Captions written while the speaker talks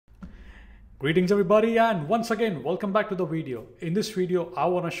Greetings everybody, and once again welcome back to the video. In this video I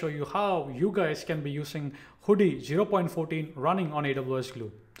want to show you how you guys can be using Hudi 0.14 running on AWS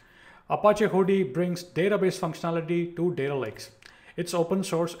Glue. Apache Hudi brings database functionality to data lakes. It's open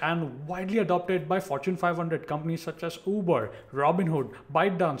source and widely adopted by Fortune 500 companies such as Uber, Robinhood,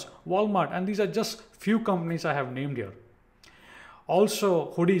 ByteDance, Walmart, and these are just few companies I have named here.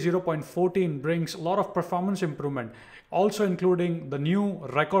 Also, Hudi 0.14 brings a lot of performance improvement, also including the new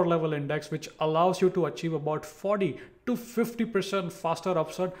record level index, which allows you to achieve about 40 to 50% faster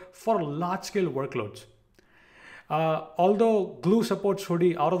upsert for large scale workloads. Although Glue supports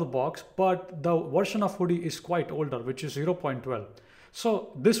Hudi out of the box, but the version of Hudi is quite older, which is 0.12.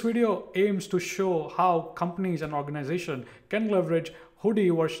 So this video aims to show how companies and organizations can leverage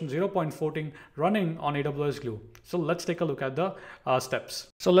Hudi version 0.14 running on AWS Glue. So let's take a look at the steps.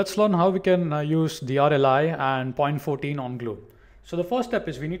 So let's learn how we can use the RLI and 0.14 on Glue. So the first step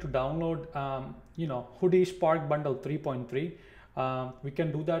is we need to download, Hudi Spark Bundle 3.3. We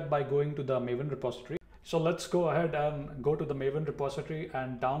can do that by going to the Maven repository. So let's go ahead and go to the Maven repository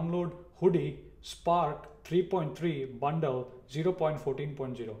and download Hudi Spark 3.3 Bundle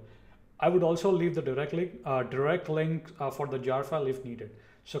 0.14.0. I would also leave the direct link for the jar file if needed.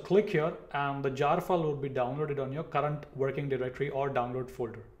 So click here and the jar file will be downloaded on your current working directory or download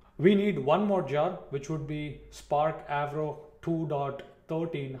folder. We need one more jar, which would be Spark Avro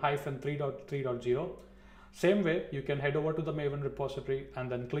 2.13-3.3.0. Same way, you can head over to the Maven repository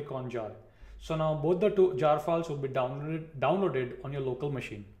and then click on jar. So now both the two jar files will be downloaded on your local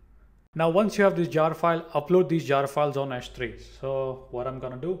machine. Now once you have this jar file, upload these jar files on S3. So what I'm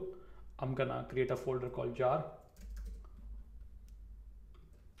gonna do, I'm gonna create a folder called jar.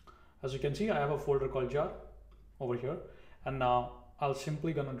 As you can see, I have a folder called jar over here. And now I'll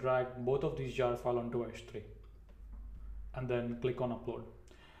simply gonna drag both of these jar files onto S3 and then click on upload.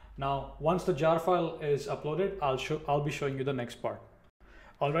 Now, once the jar file is uploaded, I'll be showing you the next part.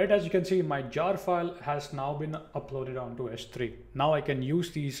 All right, as you can see, my jar file has now been uploaded onto S3. Now I can use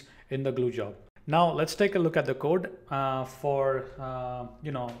these in the Glue job. Now let's take a look at the code for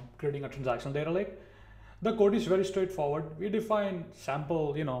creating a transactional data lake. The code is very straightforward. We define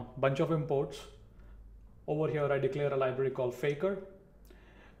sample, bunch of imports. Over here, I declare a library called Faker.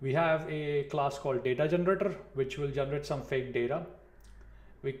 We have a class called data generator, which will generate some fake data.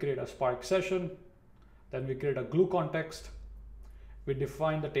 We create a Spark session. Then we create a Glue context. We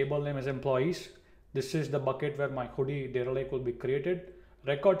define the table name as employees. This is the bucket where my Hudi data lake will be created.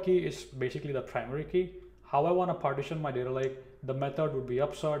 Record key is basically the primary key. How I want to partition my data lake, the method would be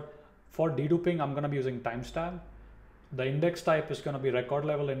Upsert. For deduping, I'm going to be using timestamp. The index type is going to be record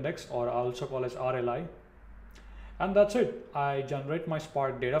level index, or I also call as RLI. And that's it. I generate my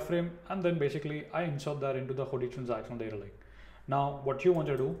Spark data frame and then basically I insert that into the Hudi transactional data lake. Now what you want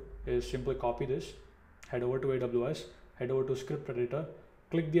to do is simply copy this, head over to AWS, head over to script editor,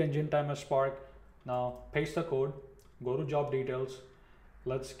 click the engine time as Spark. Now paste the code, go to job details.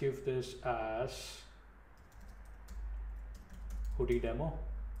 Let's give this as Hudi demo.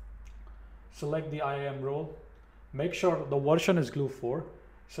 Select the IAM role. Make sure the version is Glue 4.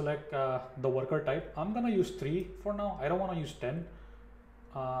 Select the worker type. I'm gonna use 3 for now. I don't want to use 10.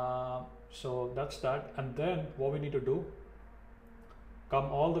 So that's that. And then what we need to do, come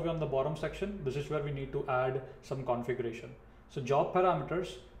all the way on the bottom section. This is where we need to add some configuration. So job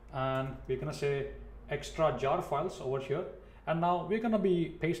parameters, and we're gonna say extra jar files over here. And now we're gonna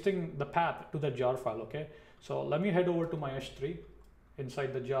be pasting the path to the jar file, okay? So let me head over to my S3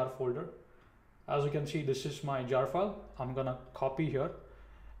 inside the jar folder. As you can see, this is my jar file. I'm gonna copy here.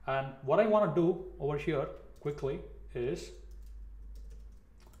 And what I wanna do over here quickly is,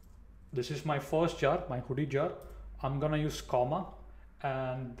 this is my first jar, my Hudi jar. I'm gonna use comma.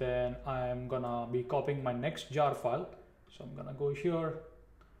 And then I'm gonna be copying my next jar file. So I'm gonna go here,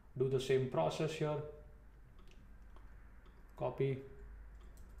 do the same process here, copy,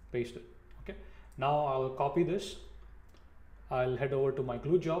 paste it. Okay. Now I'll copy this. I'll head over to my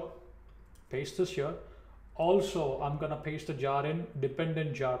Glue job, paste this here. Also, I'm gonna paste the jar in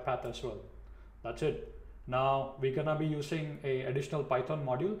dependent jar path as well. That's it. Now we're gonna be using a additional Python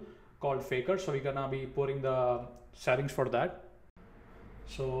module called Faker. So we're gonna be putting the settings for that.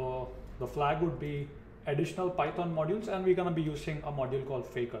 So the flag would be additional Python modules, and we're gonna be using a module called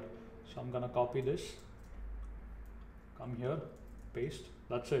Faker. So I'm gonna copy this, come here, paste,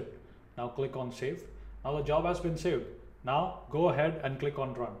 that's it. Now click on save. Now the job has been saved. Now go ahead and click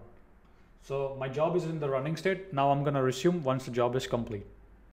on run. So my job is in the running state. Now I'm gonna resume once the job is complete.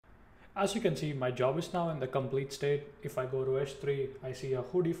 As you can see, my job is now in the complete state. If I go to S3, I see a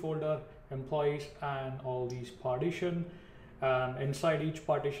Hudi folder, employees, and all these partition. and inside each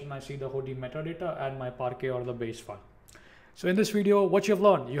partition I see the Hudi metadata and my Parquet or the base file. So in this video, what you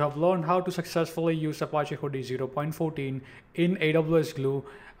have learned how to successfully use Apache Hudi 0.14 in AWS Glue.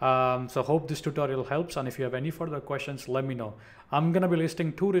 So hope this tutorial helps, and if you have any further questions, let me know. I'm gonna be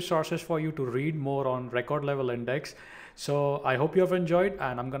listing 2 resources for you to read more on record level index. So I hope you have enjoyed,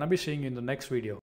 and I'm gonna be seeing you in the next video.